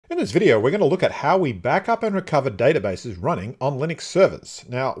In this video, we're going to look at how we back up and recover databases running on Linux servers.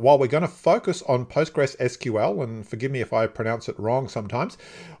 Now, while we're going to focus on PostgreSQL, and forgive me if I pronounce it wrong sometimes,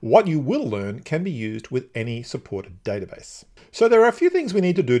 what you will learn can be used with any supported database. So there are a few things we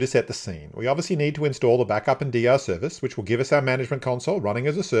need to do to set the scene. We obviously need to install the backup and DR service, which will give us our management console running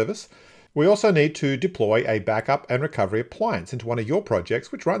as a service. We also need to deploy a backup and recovery appliance into one of your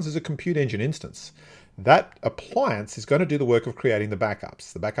projects, which runs as a compute engine instance. That appliance is going to do the work of creating the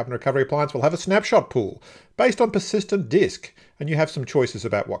backups. The backup and recovery appliance will have a snapshot pool based on persistent disk, and you have some choices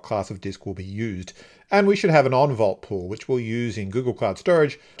about what class of disk will be used. And we should have an on-vault pool, which we'll use in Google Cloud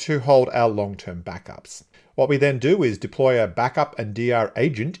Storage to hold our long-term backups. What we then do is deploy a backup and DR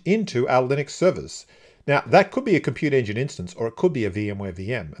agent into our Linux servers. Now, that could be a compute engine instance, or it could be a VMware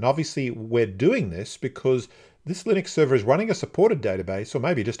VM. And obviously, we're doing this because this Linux server is running a supported database, or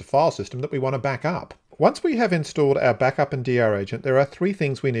maybe just a file system that we want to back up. Once we have installed our backup and DR agent, there are three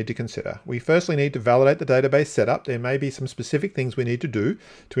things we need to consider. We firstly need to validate the database setup. There may be some specific things we need to do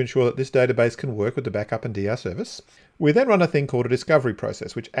to ensure that this database can work with the backup and DR service. We then run a thing called a discovery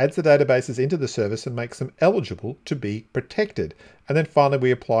process, which adds the databases into the service and makes them eligible to be protected. And then finally,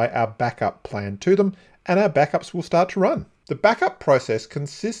 we apply our backup plan to them, and our backups will start to run. The backup process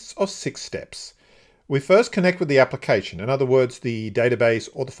consists of 6 steps. We first connect with the application, in other words, the database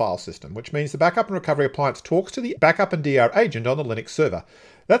or the file system, which means the backup and recovery appliance talks to the backup and DR agent on the Linux server.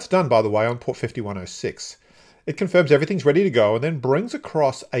 That's done, by the way, on port 5106. It confirms everything's ready to go and then brings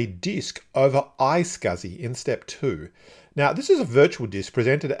across a disk over iSCSI in step 2. Now, this is a virtual disk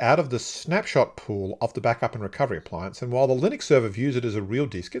presented out of the snapshot pool of the backup and recovery appliance, and while the Linux server views it as a real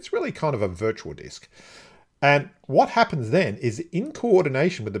disk, it's really kind of a virtual disk. And what happens then is, in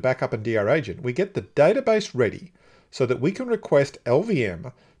coordination with the backup and DR agent, we get the database ready so that we can request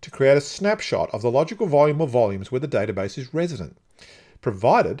LVM to create a snapshot of the logical volume or volumes where the database is resident,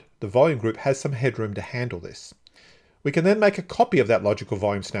 provided the volume group has some headroom to handle this. We can then make a copy of that logical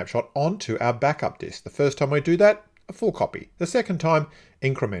volume snapshot onto our backup disk. The first time we do that, a full copy. The second time,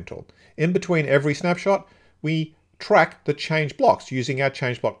 incremental. In between every snapshot, we track the change blocks using our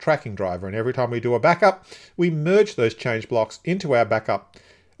change block tracking driver, and every time we do a backup, we merge those change blocks into our backup,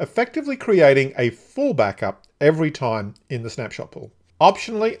 effectively creating a full backup every time in the snapshot pool.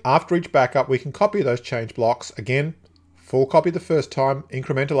 Optionally, after each backup, we can copy those change blocks, again, full copy the first time,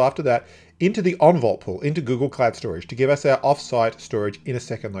 incremental after that, into the on-vault pool, into Google Cloud Storage, to give us our off-site storage in a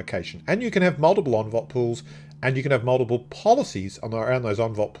second location. And you can have multiple on-vault pools, and you can have multiple policies around those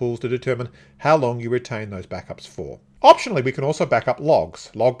on-vault pools to determine how long you retain those backups for. Optionally, we can also back up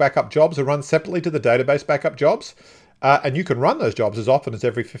logs. Log backup jobs are run separately to the database backup jobs, and you can run those jobs as often as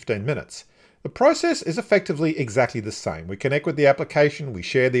every 15 minutes. The process is effectively exactly the same. We connect with the application, we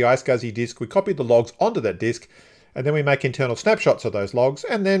share the iSCSI disk, we copy the logs onto that disk, and then we make internal snapshots of those logs,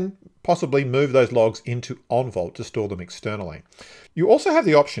 and then possibly move those logs into OnVault to store them externally. You also have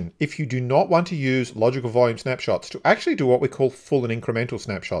the option, if you do not want to use logical volume snapshots, to actually do what we call full and incremental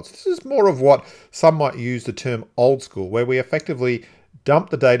snapshots. This is more of what some might use the term old school, where we effectively dump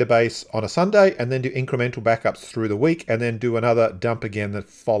the database on a Sunday and then do incremental backups through the week, and then do another dump again the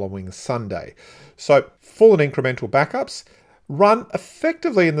following Sunday. So full and incremental backups run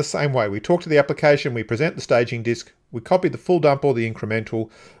effectively in the same way. We talk to the application, we present the staging disk, we copy the full dump or the incremental,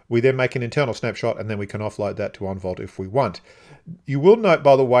 we then make an internal snapshot, and then we can offload that to OnVault if we want. You will note,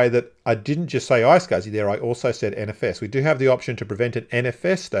 by the way, that I didn't just say iSCSI there, I also said NFS. We do have the option to prevent an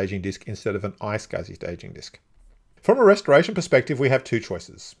NFS staging disk instead of an iSCSI staging disk. From a restoration perspective, we have 2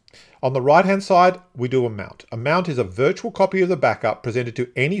 choices. On the right-hand side, we do a mount. A mount is a virtual copy of the backup presented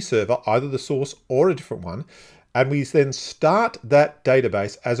to any server, either the source or a different one, and we then start that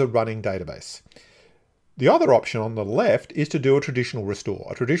database as a running database. The other option on the left is to do a traditional restore.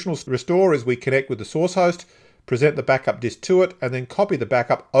 A traditional restore is we connect with the source host, present the backup disk to it, and then copy the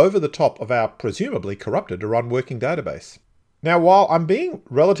backup over the top of our presumably corrupted or unworking database. Now, while I'm being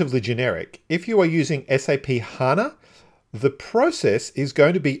relatively generic, if you are using SAP HANA, the process is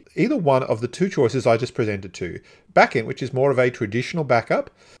going to be either one of the 2 choices I just presented to you. Backend, which is more of a traditional backup,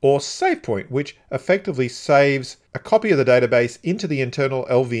 or SavePoint, which effectively saves a copy of the database into the internal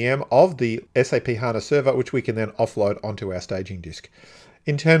LVM of the SAP HANA server, which we can then offload onto our staging disk.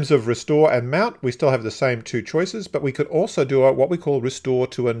 In terms of restore and mount, we still have the same 2 choices, but we could also do what we call restore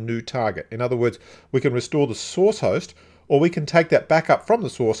to a new target. In other words, we can restore the source host, or we can take that backup from the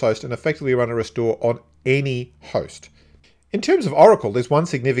source host and effectively run a restore on any host. In terms of Oracle, there's one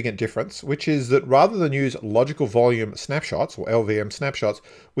significant difference, which is that rather than use logical volume snapshots, or LVM snapshots,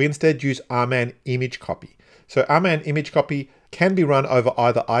 we instead use RMAN image copy. So RMAN image copy can be run over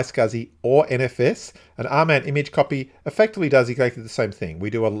either iSCSI or NFS. An RMAN image copy effectively does exactly the same thing. We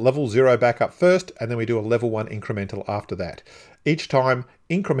do a level 0 backup first, and then we do a level 1 incremental after that. Each time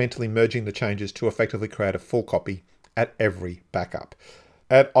incrementally merging the changes to effectively create a full copy at every backup.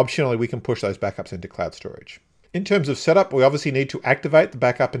 And optionally, we can push those backups into cloud storage. In terms of setup, we obviously need to activate the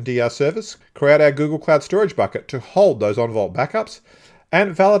backup and DR service, create our Google Cloud Storage bucket to hold those on-vault backups,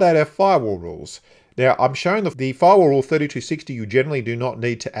 and validate our firewall rules. Now, I'm showing the firewall rule 3260 you generally do not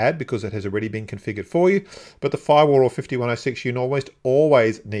need to add because it has already been configured for you, but the firewall rule 5106 you almost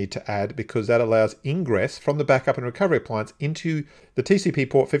always need to add because that allows ingress from the backup and recovery appliance into the TCP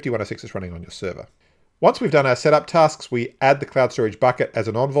port 5106 that's running on your server. Once we've done our setup tasks, we add the cloud storage bucket as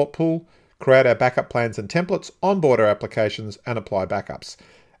an on-vault pool, create our backup plans and templates, onboard our applications, and apply backups.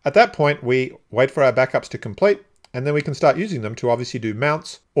 At that point, we wait for our backups to complete, and then we can start using them to obviously do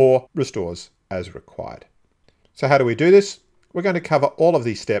mounts or restores as required. So how do we do this? We're going to cover all of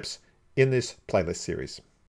these steps in this playlist series.